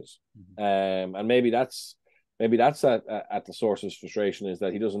coach is. And maybe that's at the source of his frustration, is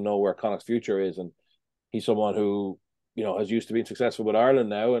that he doesn't know where Connacht's future is, and he's someone who has used to being successful with Ireland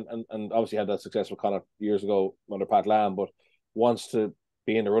now, and obviously had that success with Connacht years ago under Pat Lam, but wants to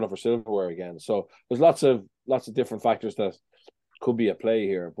be in the running for silverware again. So there's lots of different factors that could be at play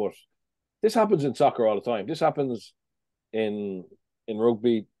here. But this happens in soccer all the time. This happens in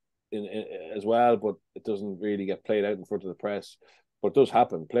rugby as well, but it doesn't really get played out in front of the press. But it does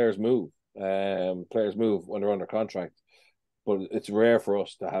happen. Players move. Players move when they're under contract. But it's rare for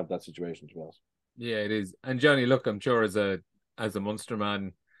us to have that situation, to be honest. Yeah, it is. And Jonny, look, I'm sure as a Munster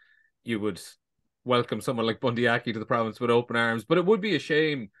man, you would welcome someone like Bundee Aki to the province with open arms. But it would be a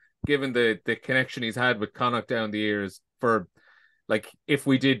shame, given the connection he's had with Connacht down the years, for if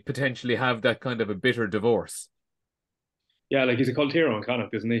we did potentially have that kind of a bitter divorce. Yeah, he's a cult hero in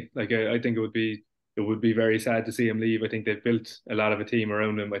Connacht, isn't he? I think it would be very sad to see him leave. I think they've built a lot of a team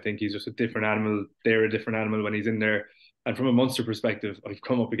around him. I think he's just a different animal. They're a different animal when he's in there. And from a Munster perspective, I've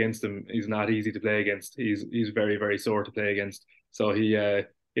come up against him. He's not easy to play against. He's very, very sore to play against. So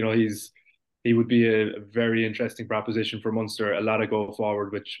he's he would be a very interesting proposition for Munster. A lot of go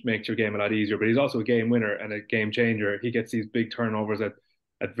forward, which makes your game a lot easier. But he's also a game winner and a game changer. He gets these big turnovers at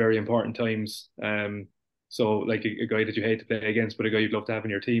very important times. So like a guy that you hate to play against, but a guy you'd love to have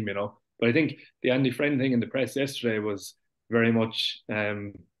in your team, you know. But I think the Andy Friend thing in the press yesterday was very much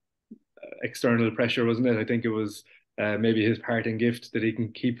external pressure, wasn't it? I think it was maybe his parting gift that he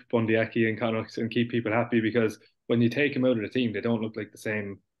can keep Bundee Aki and Connacht and keep people happy, because when you take him out of the team, they don't look like the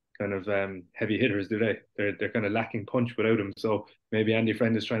same kind of heavy hitters, do they? They're kind of lacking punch without him. So maybe Andy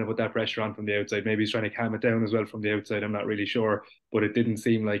Friend is trying to put that pressure on from the outside. Maybe he's trying to calm it down as well from the outside. I'm not really sure, but it didn't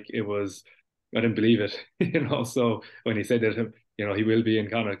seem like it was. I didn't believe it, you know. So when he said that, you know, he will be in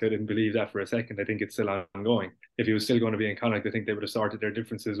Connacht, I didn't believe that for a second. I think it's still ongoing. If he was still going to be in Connacht, I think they would have sorted their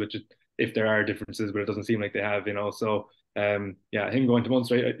differences, which if there are differences, but it doesn't seem like they have, you know. So yeah, him going to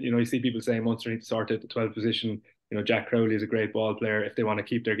Munster, you know, you see people saying Munster need to sort out the 12th position. You know, Jack Crowley is a great ball player if they want to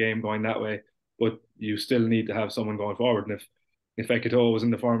keep their game going that way, but you still need to have someone going forward. And if Ekito was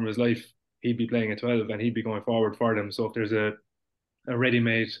in the form of his life, he'd be playing at 12 and he'd be going forward for them. So if there's a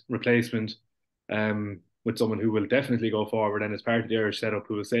ready-made replacement with someone who will definitely go forward and is part of the Irish setup,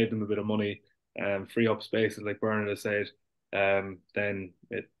 who will save them a bit of money, free up spaces like Bernard has said, then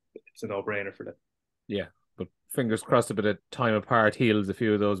it's a no-brainer for them. Yeah, but fingers crossed a bit of time apart heals a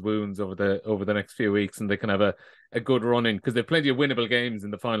few of those wounds over the next few weeks, and they can have a good run in, because they've plenty of winnable games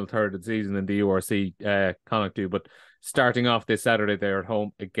in the final third of the season in the URC, Connacht do. But starting off this Saturday, they're at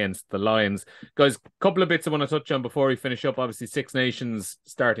home against the Lions. Guys, a couple of bits I want to touch on before we finish up. Obviously, Six Nations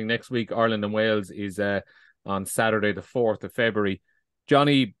starting next week. Ireland and Wales is on Saturday, the 4th of February.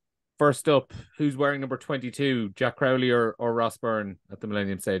 Jonny, first up, who's wearing number 22, Jack Crowley or Ross Byrne at the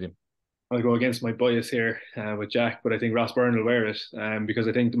Millennium Stadium? I'll go against my bias here with Jack, but I think Ross Byrne will wear it because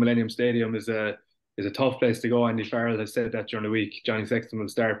I think the Millennium Stadium is a tough place to go. Andy Farrell has said that during the week. Johnny Sexton will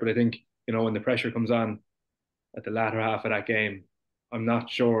start, but I think, you know, when the pressure comes on at the latter half of that game, I'm not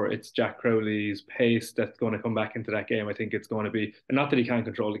sure it's Jack Crowley's pace that's going to come back into that game. I think it's going to be, and not that he can't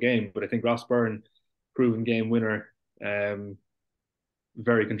control the game, but I think Ross Byrne, proven game winner,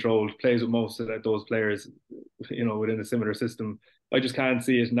 very controlled, plays with most of those players, you know, within a similar system. I just can't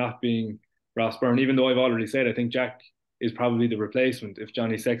see it not being Ross Byrne, even though I've already said I think Jack is probably the replacement. If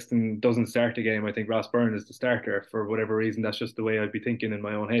Johnny Sexton doesn't start the game, I think Ross Byrne is the starter for whatever reason. That's just the way I'd be thinking in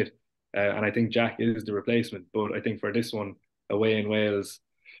my own head. And I think Jack is the replacement. But I think for this one, away in Wales,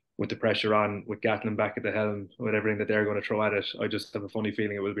 with the pressure on, with Gatlin back at the helm, with everything that they're going to throw at it, I just have a funny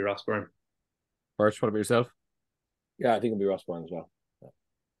feeling it will be Ross Byrne. Birch, what about yourself? Yeah, I think it'll be Ross Byrne as well. Yeah.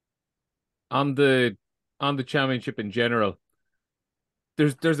 On the championship in general,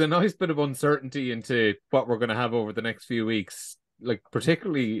 there's a nice bit of uncertainty into what we're going to have over the next few weeks, like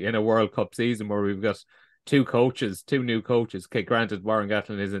particularly in a World Cup season where we've got two new coaches. Okay, granted, Warren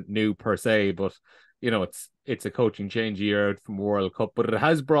Gatlin isn't new per se, but you know, it's a coaching change year out from World Cup, but it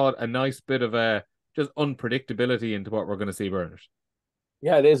has brought a nice bit of just unpredictability into what we're going to see, Bernard.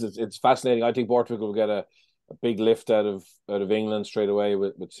 Yeah, it is. It's fascinating. I think Borthwick will get a big lift out of England straight away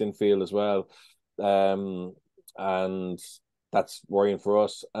with Sinfield as well, and that's worrying for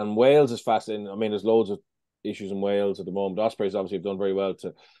us. And Wales is fascinating. I mean, there's loads of issues in Wales at the moment. Ospreys obviously have done very well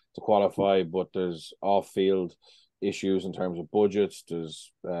to qualify, but there's off-field issues in terms of budgets.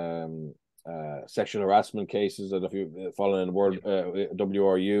 There's sexual harassment cases that, if you follow in the world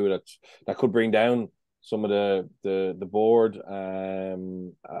WRU, that could bring down some of the board.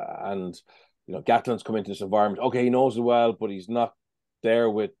 And you know, Gatlin's come into this environment. Okay, he knows it well, but he's not there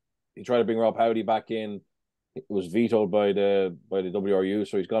with. He tried to bring Rob Howdy back in. It was vetoed by the WRU,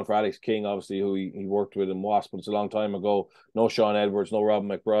 so he's gone for Alex King, obviously, who he worked with in Wasp, but it's a long time ago. No Sean Edwards, no Robin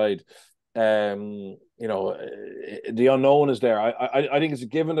McBride. You know, the unknown is there. I think it's a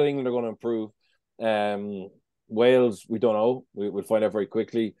given that England are going to improve. Wales, we don't know. We'll find out very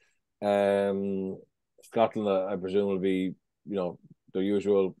quickly. Scotland, I presume, will be, you know, their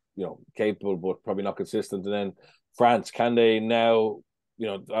usual, you know, capable, but probably not consistent. And then France, can they now? You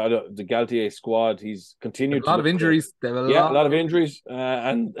know, the Galtier squad, he's continued a lot of injuries. A lot of injuries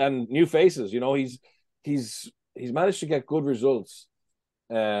and new faces. You know, he's managed to get good results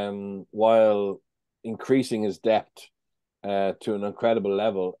while increasing his depth to an incredible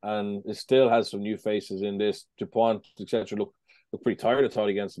level, and it still has some new faces in this. Dupont, etc. Look pretty tired, I thought,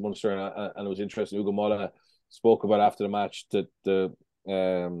 against Munster, and it was interesting. Ugo Mola spoke about after the match that the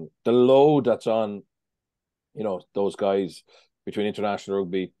load that's on, you know, those guys between international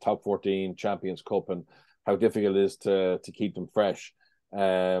rugby, top 14, Champions Cup, and how difficult it is to keep them fresh.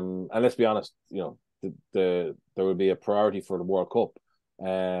 And let's be honest, you know, there will be a priority for the World Cup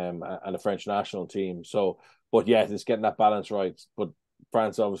and the French national team. So, but yeah, it's getting that balance right. But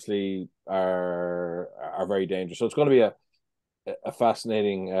France obviously are very dangerous. So it's going to be a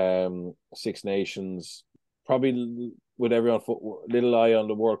fascinating Six Nations. Probably with everyone little eye on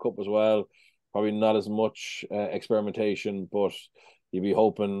the World Cup as well. Probably not as much experimentation, but you'd be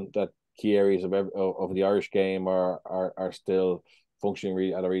hoping that key areas of the Irish game are still functioning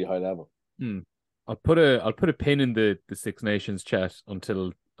really at a really high level. I'll put a pin in the Six Nations chat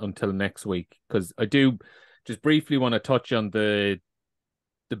until next week, because I do just briefly want to touch on the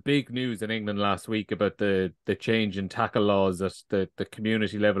big news in England last week about the change in tackle laws at the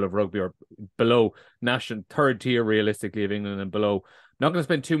community level of rugby, or below national third tier realistically of England and below. Not going to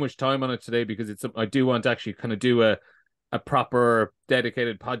spend too much time on it today, because I do want to actually kind of do a proper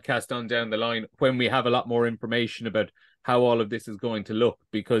dedicated podcast on down the line when we have a lot more information about how all of this is going to look,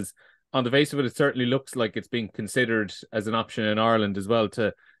 because on the face of it, it certainly looks like it's being considered as an option in Ireland as well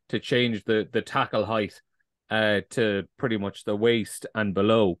to change the tackle height to pretty much the waist and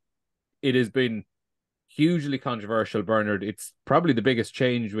below. It has been hugely controversial, Bernard. It's probably the biggest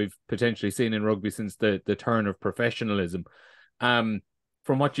change we've potentially seen in rugby since the turn of professionalism.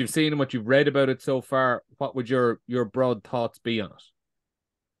 From what you've seen and what you've read about it so far, what would your broad thoughts be on it?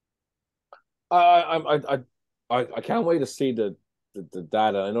 I can't wait to see the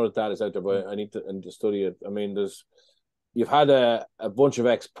data. I know the data's out there, but I need to study it. I mean, you've had a bunch of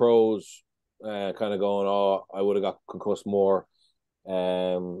ex-pros kind of going, oh, I would have got concussed more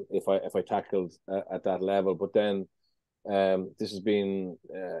if I tackled at that level. But then this has been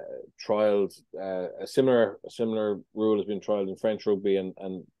trialed. A similar rule has been trialed in French rugby,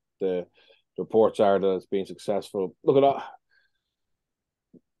 and the reports are that it's been successful. Look at that.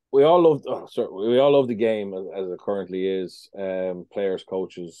 We all love the game as it currently is. Players,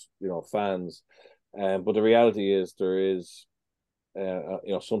 coaches, fans. But the reality is there is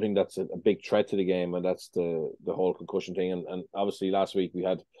something that's a big threat to the game, and that's the whole concussion thing. And obviously last week we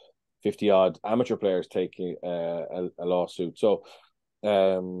had 50 odd amateur players taking a lawsuit. So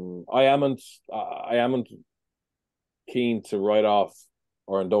I amn't keen to write off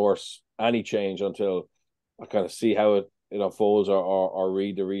or endorse any change until I kind of see how it unfolds or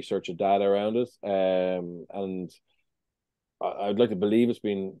read the research and data around it. And I'd like to believe it's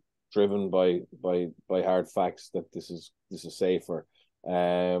been driven by hard facts that this is safer.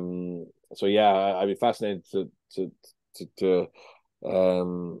 So yeah, I'd be fascinated to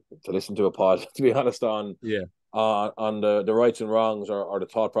listen to a pod, to be honest, on the rights and wrongs or the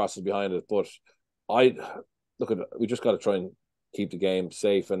thought process behind it. But we just got to try and keep the game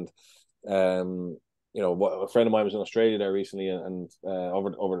safe. And a friend of mine was in Australia there recently, and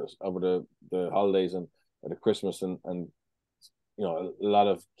over the holidays and the Christmas, and a lot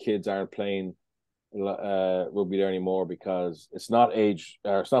of kids aren't playing rugby there anymore because it's not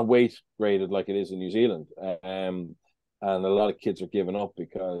weight graded like it is in New Zealand. And a lot of kids are giving up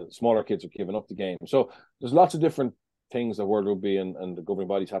because smaller kids are giving up the game. So there's lots of different things that World Rugby and the governing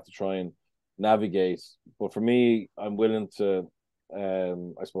bodies have to try and navigate. But for me, I'm willing to,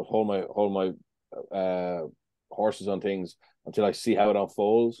 I suppose, hold my horses on things until I see how it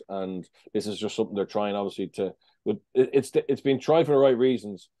unfolds. And this is just something they're trying, obviously, it's been tried for the right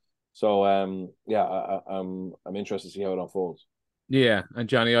reasons. So I'm interested to see how it unfolds. Yeah, and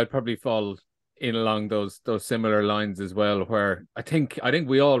Johnny, I'd probably fall in along those similar lines as well, where I think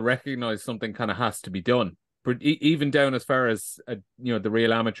we all recognize something kind of has to be done, but even down as far as the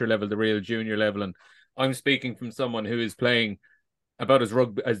real amateur level, the real junior level. And I'm speaking from someone who is playing about as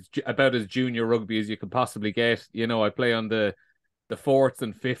junior rugby as you could possibly get. I play on the fourths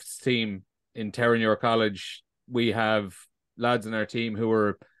and fifths team in Terranure College. We have lads in our team who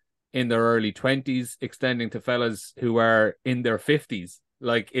are in their early 20s, extending to fellas who are in their 50s.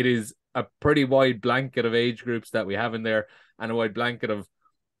 Like, it is a pretty wide blanket of age groups that we have in there, and a wide blanket of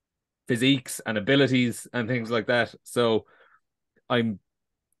physiques and abilities and things like that. So I'm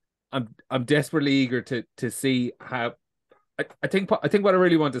desperately eager to see how. I think what I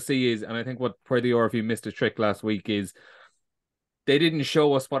really want to see is, and I think where the RFU missed a trick last week is, they didn't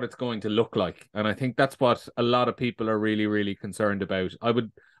show us what it's going to look like. And I think that's what a lot of people are really, really concerned about.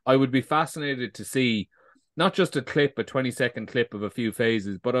 I would be fascinated to see not just a 20-second clip of a few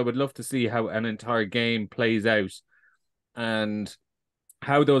phases, but I would love to see how an entire game plays out and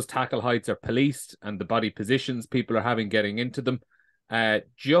how those tackle heights are policed and the body positions people are having getting into them.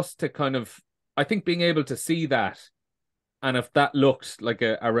 Just to kind of, I think, being able to see that, and if that looked like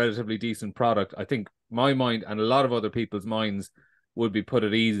a relatively decent product, I think my mind and a lot of other people's minds would be put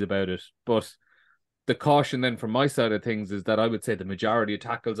at ease about it. But the caution then from my side of things is that I would say the majority of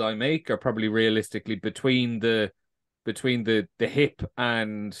tackles I make are probably realistically between the hip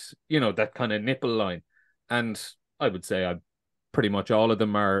and that kind of nipple line. And I would say pretty much all of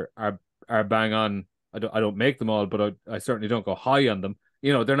them are bang on. I don't make them all, but I certainly don't go high on them.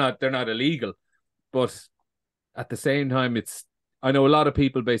 You know, they're not illegal, but at the same time, I know a lot of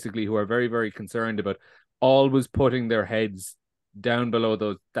people basically who are very, very concerned about always putting their heads down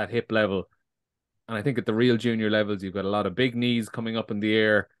below that hip level. And I think at the real junior levels, you've got a lot of big knees coming up in the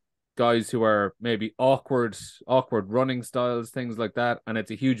air, guys who are maybe awkward running styles, things like that. And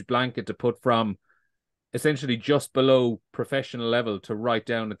it's a huge blanket to put from essentially just below professional level to right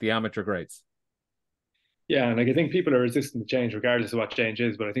down at the amateur grades. Yeah, and like I think people are resistant to change regardless of what change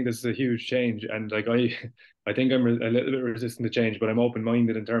is, but I think this is a huge change, and like I think I'm a little bit resistant to change, but I'm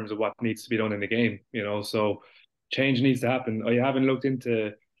open-minded in terms of what needs to be done in the game, you know. So change needs to happen. I haven't looked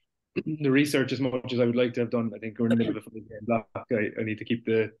into the research as much as I would like to have done. I think we're in the middle of a 5-game block. I need to keep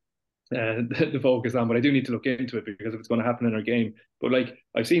the focus on, but I do need to look into it because if it's going to happen in our game. But like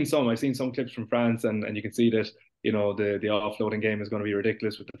I've seen some clips from France, and you can see that, you know, the offloading game is going to be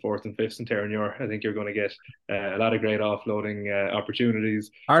ridiculous with the fourth and fifths and I think you're going to get a lot of great offloading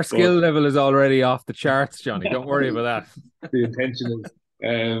opportunities. Our skill level is already off the charts, Johnny. Don't worry about that. The intention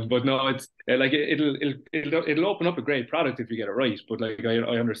is. But no, it's like it'll open up a great product if you get it right. But like I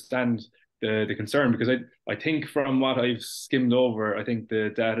understand the concern, because I think from what I've skimmed over, I think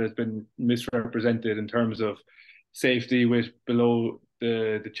the data has been misrepresented in terms of safety with below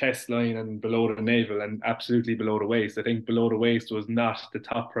the chest line and below the navel and absolutely below the waist. I think below the waist was not the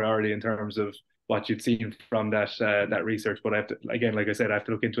top priority in terms of what you'd seen from that research. But I have to, again, like I said, I have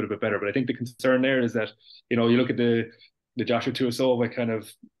to look into it a bit better. But I think the concern there is that, you know, you look at the Joshua Tuasova kind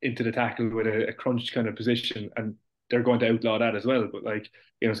of into the tackle with a crunch kind of position, and they're going to outlaw that as well. But like,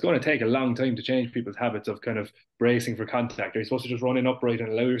 you know, it's going to take a long time to change people's habits of kind of bracing for contact. Are you supposed to just run in upright and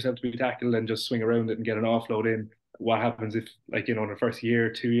allow yourself to be tackled and just swing around it and get an offload in? What happens if, like, you know, in the first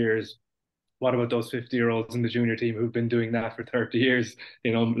year, 2 years, what about those 50-year-olds in the junior team who've been doing that for 30 years,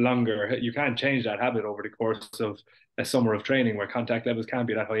 you know, longer? You can't change that habit over the course of a summer of training where contact levels can't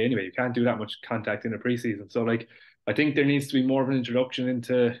be that high anyway. You can't do that much contact in a preseason. So like, I think there needs to be more of an introduction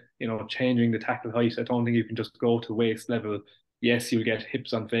into, you know, changing the tackle height. I don't think you can just go to waist level. Yes, you'll get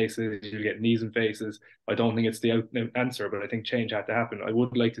hips on faces, you'll get knees and faces. I don't think it's the answer, but I think change had to happen. I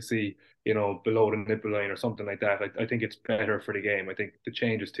would like to see, you know, below the nipple line or something like that. I think it's better for the game. I think the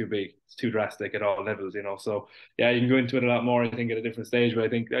change is too big. It's too drastic at all levels, you know. So yeah, you can go into it a lot more, I think, at a different stage. But I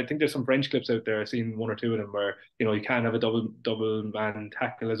think there's some French clips out there. I've seen one or two of them where, you know, you can have a double man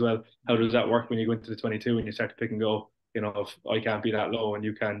tackle as well. How does that work when you go into the 22 and you start to pick and go? You know, if I can't be that low and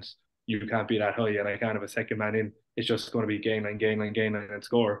you can't be that high, and I can't have a second man in, it's just going to be gain and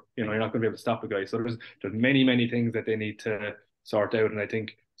score. You know, you're not going to be able to stop a guy. So there's many things that they need to sort out, and I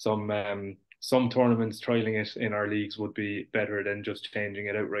think some tournaments trialing it in our leagues would be better than just changing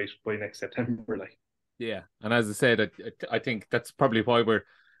it outright by next September. Like, yeah, and as I said, I think that's probably why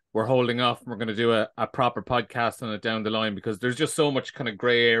we're holding off. We're going to do a proper podcast on it down the line, because there's just so much kind of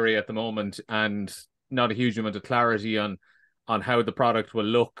grey area at the moment, and not a huge amount of clarity on how the product will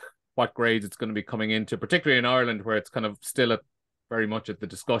look, what grades it's going to be coming into, particularly in Ireland, where it's kind of still very much at the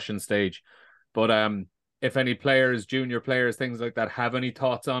discussion stage. But if any players, junior players, things like that, have any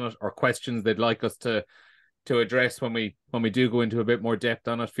thoughts on it or questions they'd like us to address when we do go into a bit more depth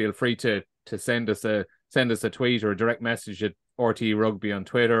on it, feel free to send us a tweet or a direct message at RTÉ Rugby on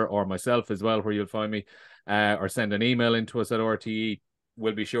Twitter, or myself as well, where you'll find me, or send an email into us at RTE.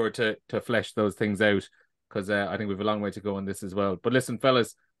 We'll be sure to flesh those things out, because I think we have a long way to go on this as well. But listen,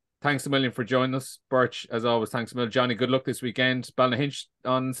 fellas, thanks a million for joining us. Birch, as always, thanks a million. Johnny, good luck this weekend. Ballynahinch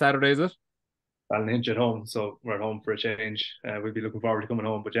on Saturday, is it? Ballynahinch at home, so we're at home for a change. We'll be looking forward to coming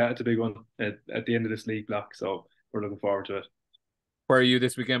home. But yeah, it's a big one at the end of this league block, so we're looking forward to it. Where are you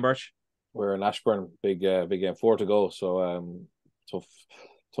this weekend, Birch? We're in Ashburn, big game, 4 to go. So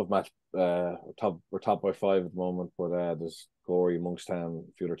tough match. We're top by 5 at the moment, but there's Corey, Monkstown,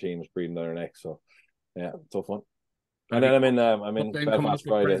 a few other teams breathing down their neck. So yeah, tough one. And then I'm in Belfast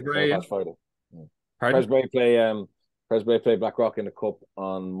Friday. Belfast Friday. Presbury play Blackrock in the Cup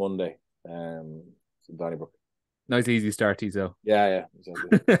on Monday. Donnybrook. Nice easy start, Tizo. Yeah.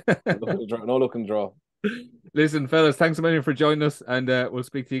 Exactly. No looking draw. Listen, fellas, thanks a million for joining us, and we'll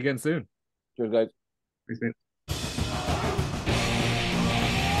speak to you again soon. Cheers, guys. Thanks, mate.